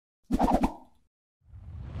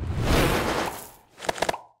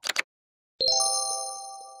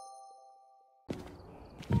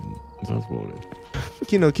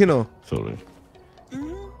Kino. Sorry.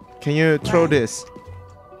 Can you throw this?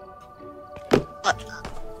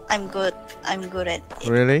 I'm good at it.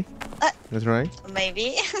 Really? That's right.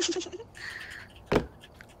 Maybe.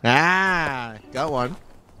 Got one.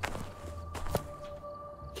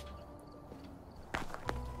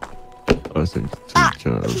 I think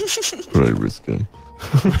진짜 very risky.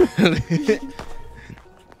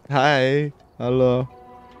 Hi, halo.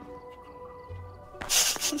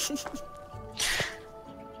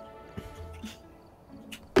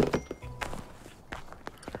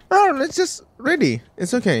 Oh, let's just ready.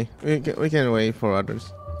 It's okay. We can wait for others.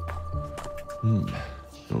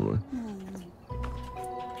 Alright.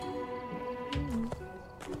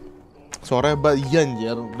 Suaranya bagian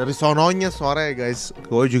ya dari sononya suaranya guys.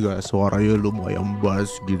 Gue juga suaranya lumayan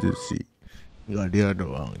bass gitu sih. Nggak dia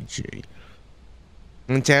doang cuy.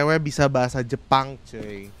 Yang cewek bisa bahasa Jepang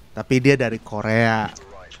cuy. Tapi dia dari Korea.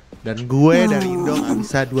 Dan gue dari Indo nggak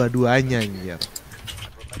bisa dua-duanya anjir.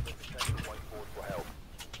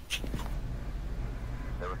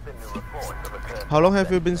 How long have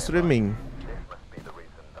you been streaming?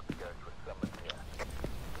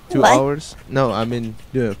 2 hours? No, I mean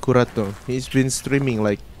the Kurato. He's been streaming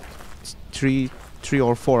like 3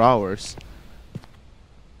 or 4 hours.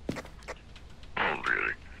 Oh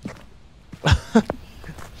really?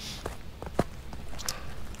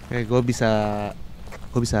 Gue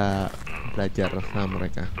bisa belajar sama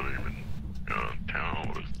mereka.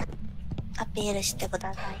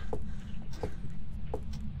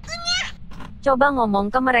 Coba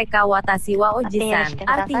ngomong ke mereka watashi wa oji-san,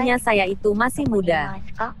 artinya saya itu masih muda.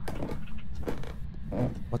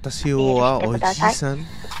 Watashi wa oji-san,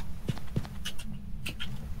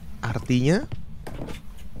 artinya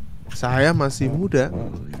saya masih muda.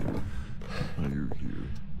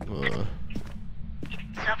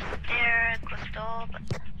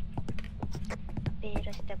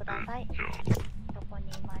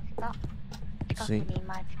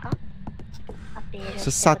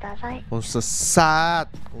 Sesat. Oh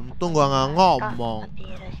sesat. Untung gua nggak ngomong.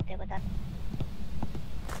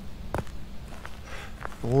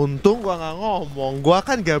 Untung gua nggak ngomong. Gua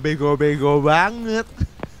kan gak bego-bego banget.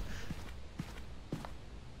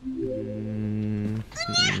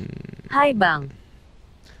 Hai bang.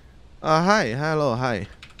 Hai, halo, hai.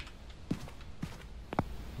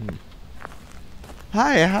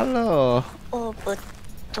 Hai, halo. Oh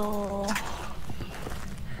betul.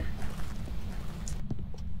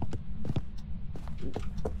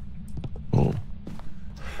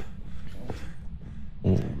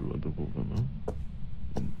 Ada bukan?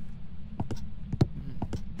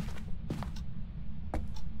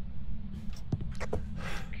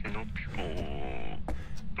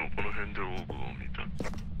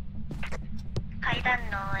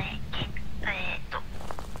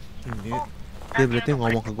 Dia berarti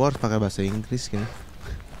ngomong ke gue harus pakai bahasa Inggris kan?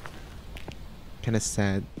 Kinda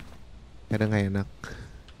sad. Kadang nggak enak.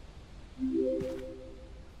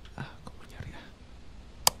 Gue mau nyari ya.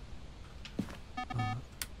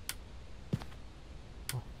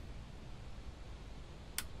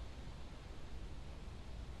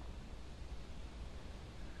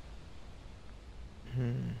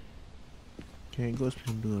 Kayak gue harus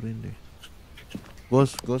mundurin deh. Gue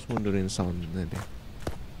harus mundurin soundnya deh.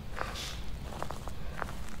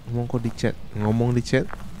 Ngomong di chat.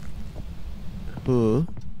 Gue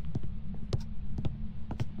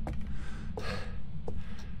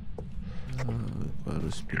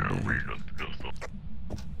harus pindah.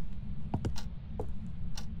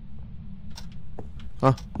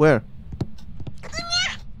 Where?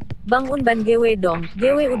 Bang Unban GW dong,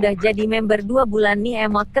 GW udah jadi member 2 bulan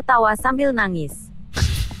nih, emot ketawa sambil nangis.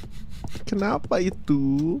 Kenapa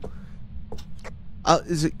itu?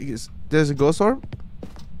 There's a ghost orb?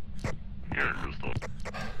 Yeah, ghost orb.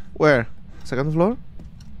 Where? Second floor?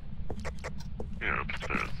 Yeah,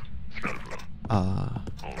 upstairs. Second floor. All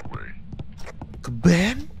the way. Ke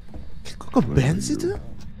band? Kok ke band sih tuh?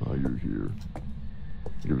 You're here.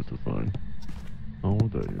 Give us a sign. Oh,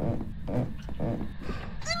 there you are.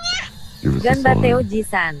 Give us a sign. Ganbate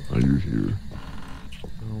Oji-san. Are you here?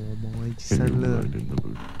 Ngomong Can Oji-san you lah. write in the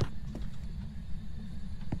book?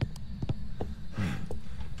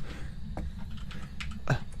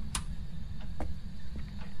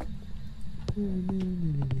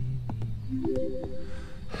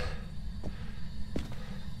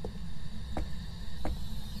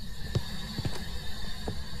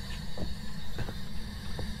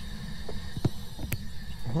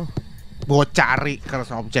 Gue cari ke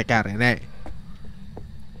objek hari ini.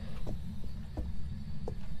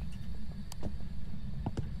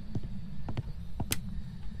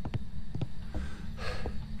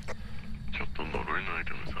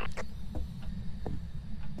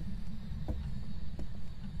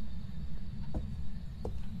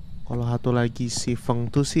 Kalau satu lagi si Feng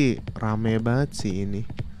tuh sih rame banget sih ini.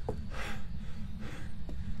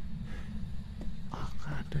 Oh,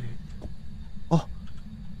 nggak ada ya. Oh,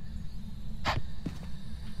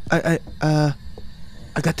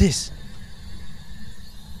 I got this.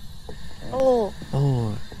 Oh,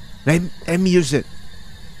 Oh, let me use it.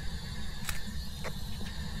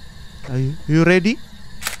 Are you ready?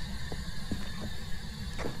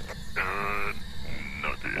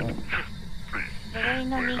 Not yet. Please. very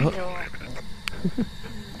no ninyo.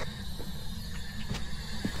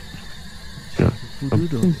 Yeah.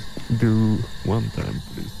 Doodle. Do one time,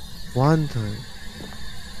 please. One time.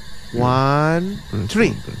 Yeah. 1, Press 3.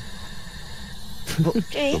 one time.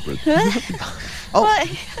 Okay. Stop it. Oh,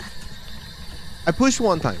 Why? I pushed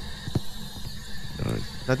one time.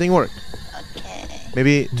 Nice. Nothing worked. Okay.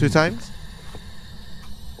 Maybe 2 times.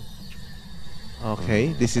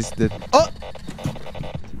 Okay, this is the. Oh.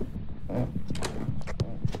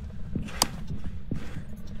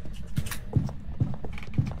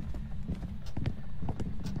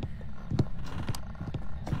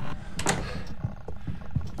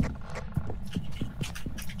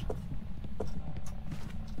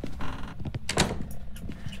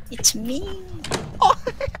 It's me.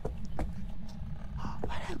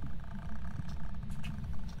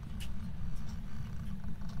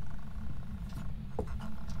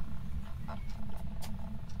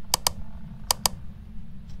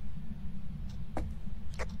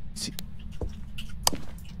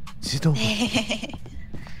 Situ.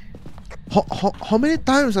 How many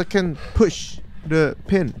times I can push the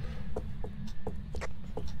pin?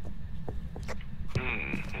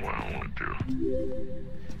 Well, 1, 2.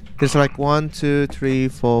 There's like 1, 2, 3,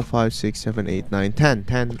 4, 5, 6, 7, 8, 9, 10.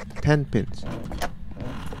 10 pins.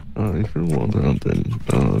 If you want that, then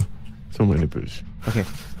so many push. Okay,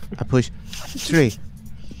 I push 3,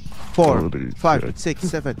 4, Already 5, checked. 6,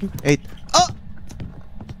 7, 8. Oh!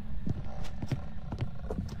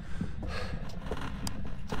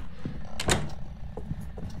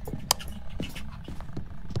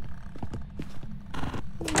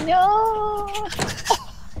 No.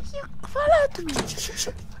 You followed me.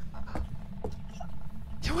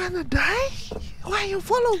 You wanna die? Why you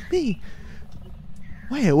follow me?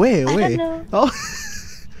 Wait. I don't know. Oh.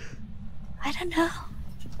 I don't know.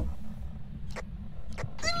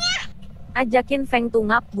 Ajakin Feng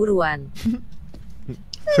tungap buruan.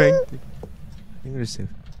 Feng. Aggressive.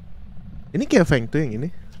 Ini kayak Feng tuh yang ini.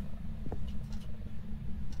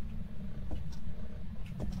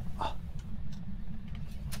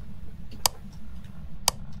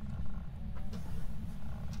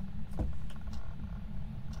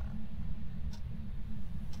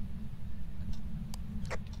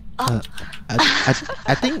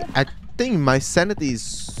 I think my sanity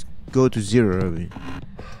is go to 0 already.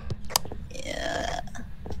 Yeah.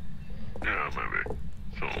 Yeah, maybe.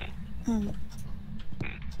 So,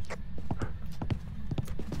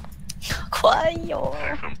 Kwayo.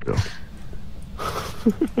 yeah.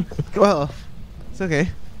 Well, it's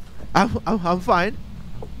okay. I'm fine.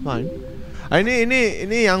 Fine. Ah,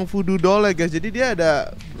 ini yang voodoo doll ya guys. Jadi dia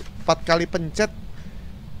ada 4 kali pencet.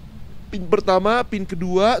 Pin pertama, pin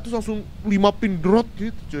kedua, terus langsung 5 pin drop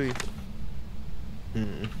gitu cuy.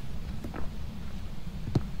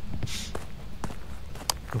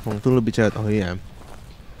 Feng tuh lebih cepat. Oh iya.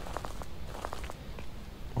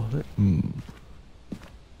 Oh,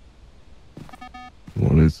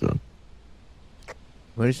 What is that?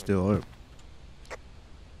 where's the orb?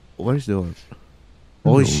 Where's the orb?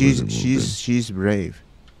 Oh, No, she's brave.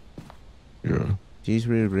 Yeah. She's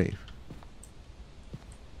really brave.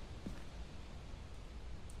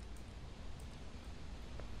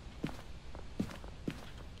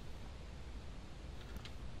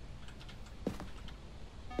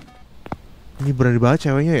 Ini berani banget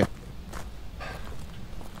ceweknya ya.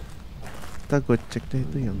 Kita gue cek deh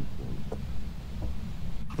itu yang.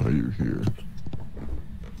 Are you here?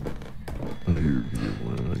 Are you here?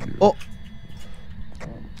 Where are you? Oh,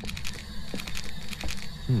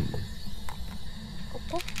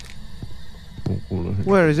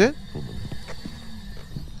 where is it?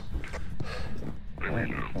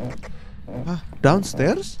 Ah,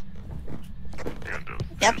 downstairs?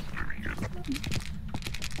 Yep.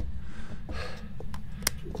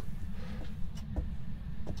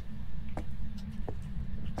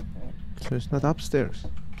 So it's not upstairs.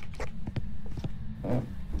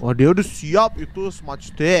 Oh, dia udah siap itu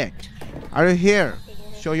smudge stick. Are you here?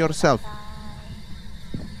 Show yourself.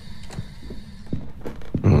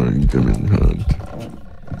 I'm giving hand.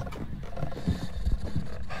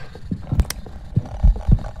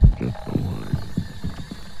 Just don't worry.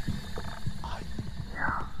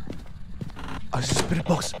 Oh, it's a spirit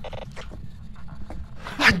box.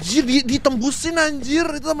 Anjir, ditembusin anjir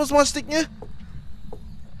itu sama semua sticknya.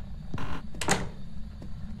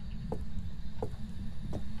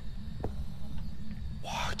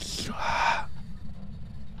 Wah gila.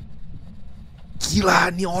 Gila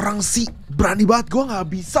nih orang sih berani banget. Gue nggak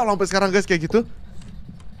bisa loh sampai sekarang guys kayak gitu.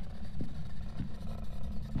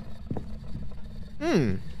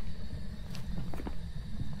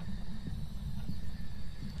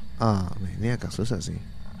 Ini agak susah sih.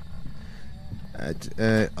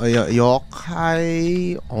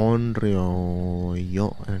 Yokai onryo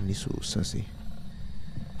yo, ini susah sih.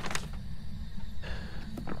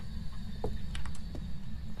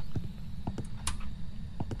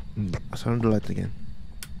 Turn the light again.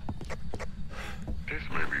 This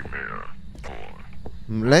may be mirror or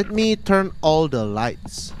Let me turn all the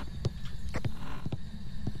lights.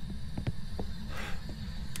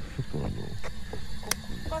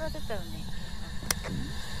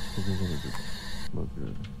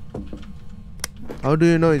 How do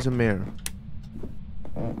you know it's a mirror?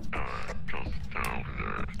 just down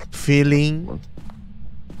there. Feeling.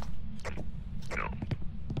 No.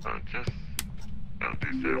 Just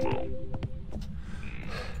disable.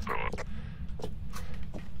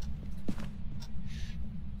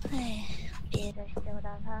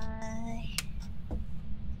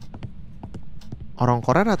 Orang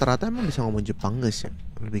Korea rata-rata emang bisa ngomong Jepang guys ya?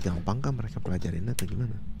 Lebih gampang kan mereka pelajarin atau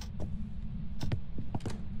gimana?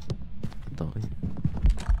 Atau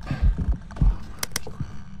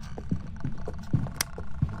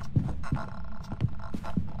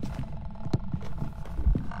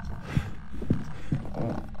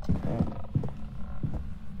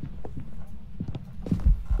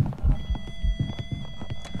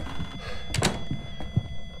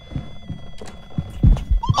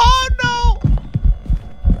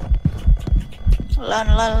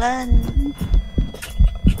Lan.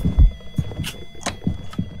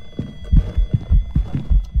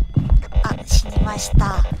 Ah,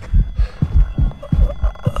 shinimashita.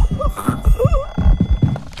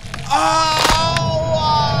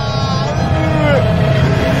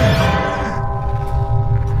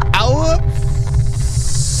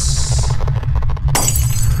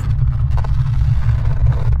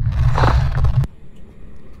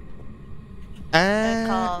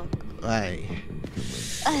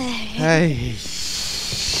 Hey.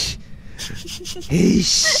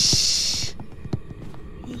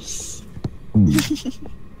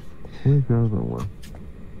 Where's the other one?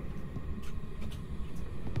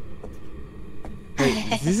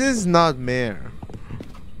 Hey, this is not Mare.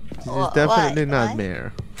 This is definitely not Mare.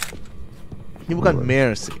 Ini bukan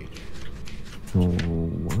Mare sih. So,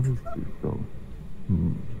 what is this song?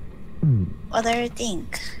 What do you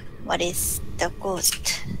think? What is the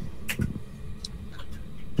ghost?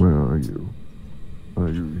 Where are you? Are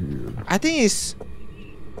you here? I think it's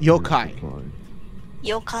yokai. Fine.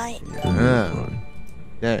 Yokai?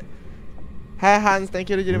 Yeah. Hi Hans, thank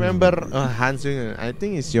you to jadi member. Hans juga. I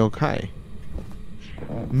think it's yokai.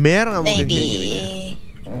 Mare nggak mungkin kayak gini.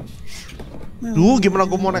 Maybe. Duh, gimana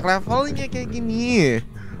gue mau naik levelnya kayak gini?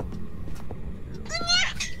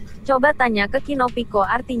 Coba tanya ke Kinopiko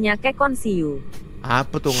artinya kekonsiu.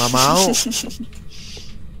 Apa tuh nggak mau?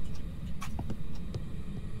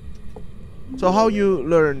 So how you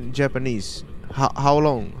learn Japanese? How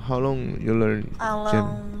long? How long you learn?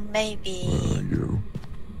 Maybe Where are you?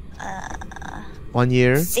 1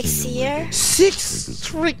 year? 6 years. 6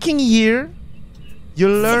 freaking year?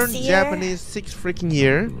 You learn 6 year? Japanese 6 freaking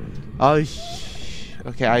year? Oh,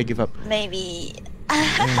 okay, I give up. Maybe.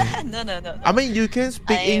 No. I mean, you can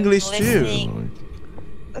speak I'm English too. listening.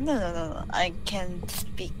 No. I can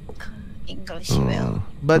speak English well.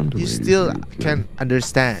 But you still can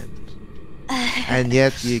understand. And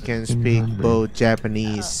yet you can speak both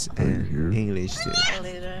Japanese and English too. A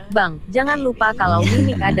little. Bang, jangan lupa kalau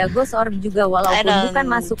mimik ada ghost orb juga I walaupun don't bukan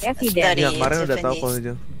masuk study evidence. Ya, kemarin udah tahu Japanese. kalau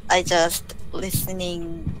itu. I just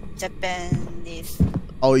listening Japanese.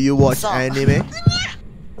 Oh, you watch So- anime?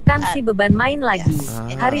 Kan si beban main lagi. Yes,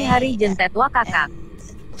 Ah. Hari-hari jentet wakakak.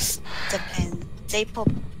 Japan,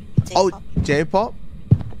 J-pop. Oh, J-pop?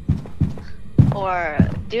 Or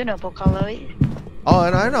do you know Vocaloid? Oh,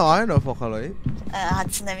 and I know Vocaloid.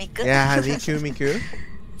 Hatsune Miku. Yeah, Miku.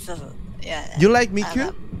 So yeah. You like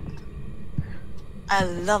Miku? I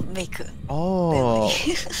love Miku. Oh,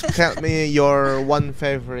 tell me your one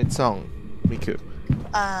favorite song, Miku.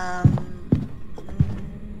 I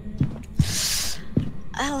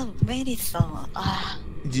love many songs.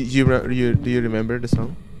 Do you remember the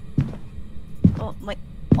song?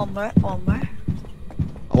 Omar.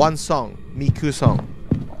 One song, Miku song.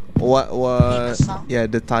 What Miku song? Yeah,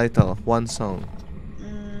 the title. One song.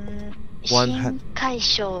 One 深海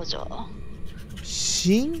少女。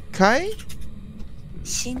 Shinkai?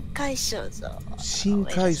 深海少女。 Shinkai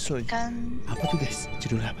Wait a Sojo. second. Apa tuh guys?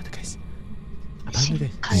 Judulnya apa tuh guys? Apa tuh 深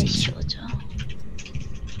guys? 海少女。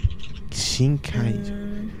 Shinkai.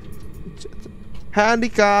 Hmm, Hai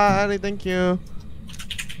Andika, Andi, thank you.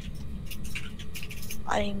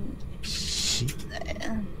 I'm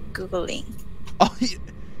googling. Oh,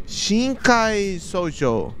 Shinkai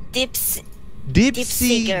Sojo. Deep Deep Deep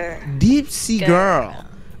sea sea girl. Deep sea girl.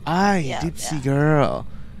 Ay, Yeah, deep sea yeah. girl.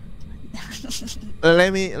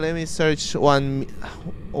 Let me search one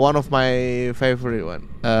of my favorite one.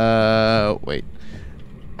 Wait.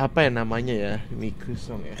 Apa ya namanya ya? Miku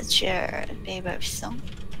song ya. What's your favorite song?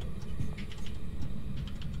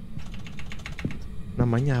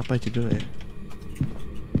 Namanya apa judulnya?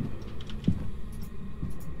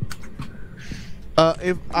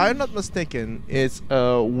 If I'm not mistaken, it's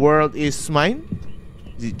World is Mine.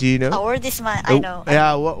 Do you know? A word is mine. I know.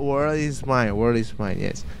 Yeah, what World is Mine? World is Mine.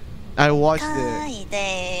 Yes, I watched the. 深い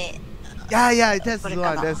で。 Yeah, that's こ the れ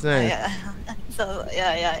か one. な。 That's nice. Yeah. So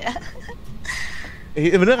yeah.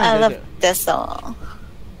 Bener I kan? love that song.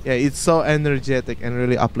 Yeah, it's so energetic and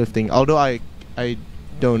really uplifting. Although I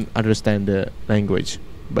don't understand the language,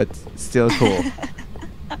 but still cool.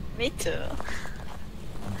 Me too.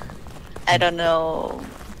 I don't know.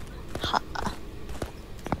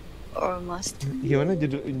 Almost. Gimana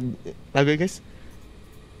judul lagu guys?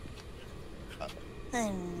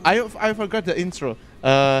 Hmm. I forgot the intro.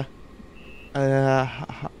 Yeah.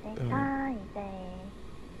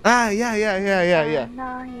 Ah, yeah.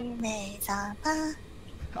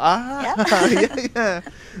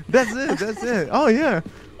 That's it. Oh yeah.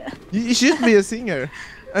 You should be a singer.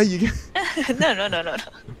 You can. No.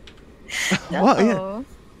 What? Yeah.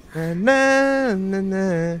 Na, na,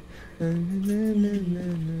 na,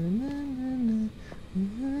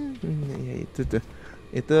 ya itu tuh.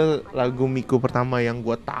 Itu lagu Miku pertama yang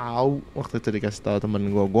gue tahu waktu itu dikasih tahu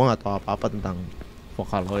temen gue. Gue nggak tahu apa-apa tentang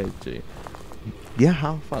Vocaloid cuy. Dia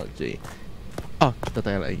hafal cuy. Oh, kita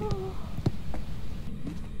tanya lagi.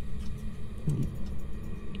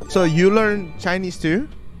 So you learn Chinese too?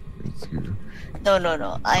 It's here. No.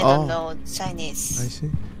 I Oh. don't know I Chinese.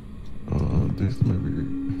 see. This maybe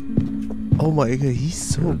Oh my god, he's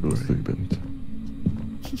so no great. segment.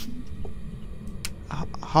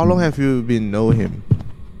 How long have you been know him?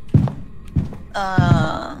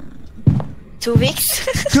 2 weeks.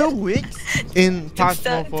 2 weeks in Two weeks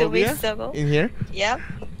Phasmophobia ago. in here. Yeah.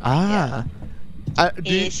 Ah.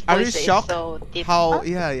 His Are you voice is shocked so deep. how?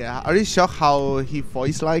 Yeah. Are you shocked how he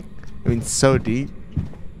voice like? I mean, so deep.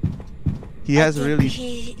 He I has think really.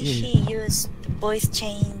 He used voice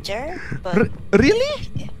changer, but Really?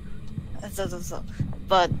 so.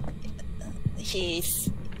 But his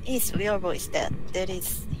real voice. That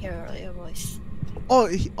is her real voice.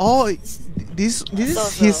 This is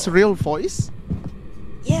So- his real voice.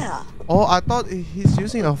 Yeah. Oh, I thought he's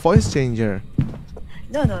using a voice changer.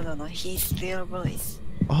 No. His real voice.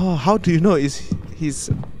 Oh, how do you know is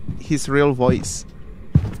his real voice?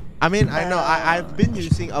 I mean, I know I've been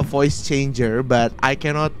using a voice changer, but I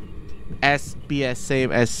cannot be as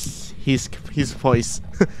same as his voice.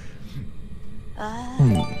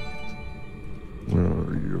 Where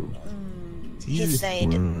are you? He Jesus. said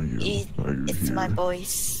Where are you? Are you it's my here?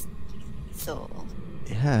 voice. So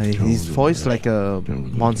Yeah, his voice like a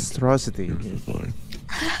monstrosity. Here's the line.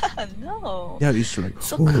 no. Yeah, it's like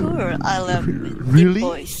So oh, cool. I love deep Really?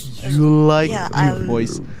 voice. You like Yeah, deep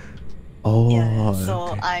voice? Oh, Yeah.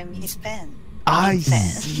 So okay. I'm his fan. I big fan.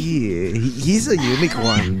 see. He's a unique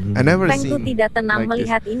one. I never Frankku seen. tidak tenang like this.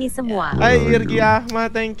 melihat ini semua. Hai Irgi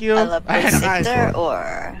Ahmad, thank you. I love Nice Sector one. or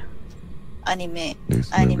anime.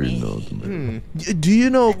 This Anime. maybe not me. Do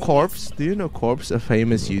you know Anime. Corpse? Do you know Corpse, a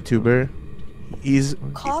famous YouTuber? He's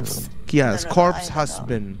Cops? yes, No, Corpse I don't know.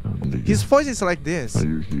 husband. Andy, His voice is like this. Are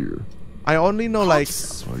you here? I only know like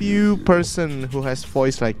Corpse? few person who has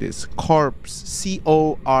voice like this. Corpse,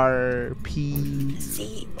 CORP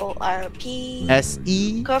CORP.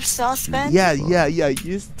 SE. Corpse husband. Yeah.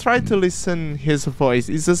 You try to listen his voice.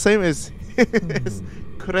 It's the same as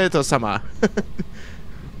Kureto-sama.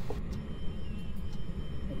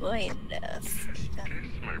 Wait.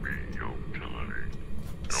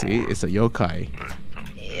 See, it's a yokai.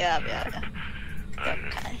 Yeah.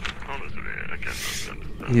 Okay.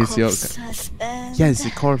 He's yokai. Corpse husband. Yeah, it's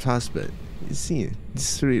a corpse husband. You see,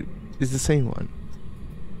 it's the same one.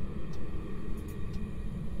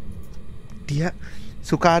 Dia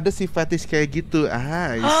suka ada si fetish kayak gitu.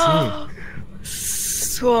 I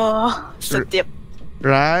see. So deep.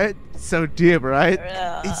 Right? So deep, right?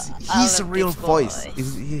 Yeah, It's I his love real this voice. voice.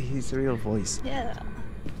 It's his real voice. Yeah.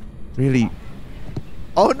 Really?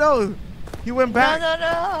 Oh no! He went No, back! no,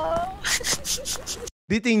 no.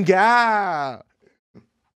 Ditinggal!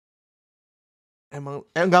 Emang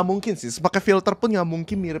nggak mungkin sih, pakai filter pun nggak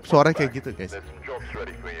mungkin mirip suara kayak gitu guys.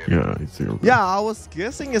 Yeah, it's a yokai. Yeah, I was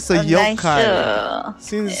guessing it's a Nice. yokai.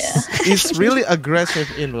 Since it's really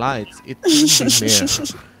aggressive in lights, it couldn't be male.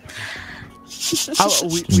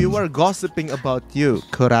 We were gossiping about you,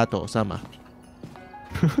 Kurato sama.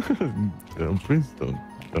 Please don't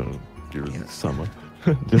use summer.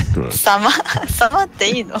 Just Sama って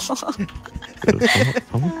いいの？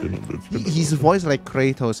 He's voiced like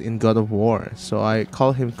Kratos in God of War, so I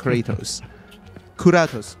call him Kratos.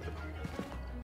 Kuratos.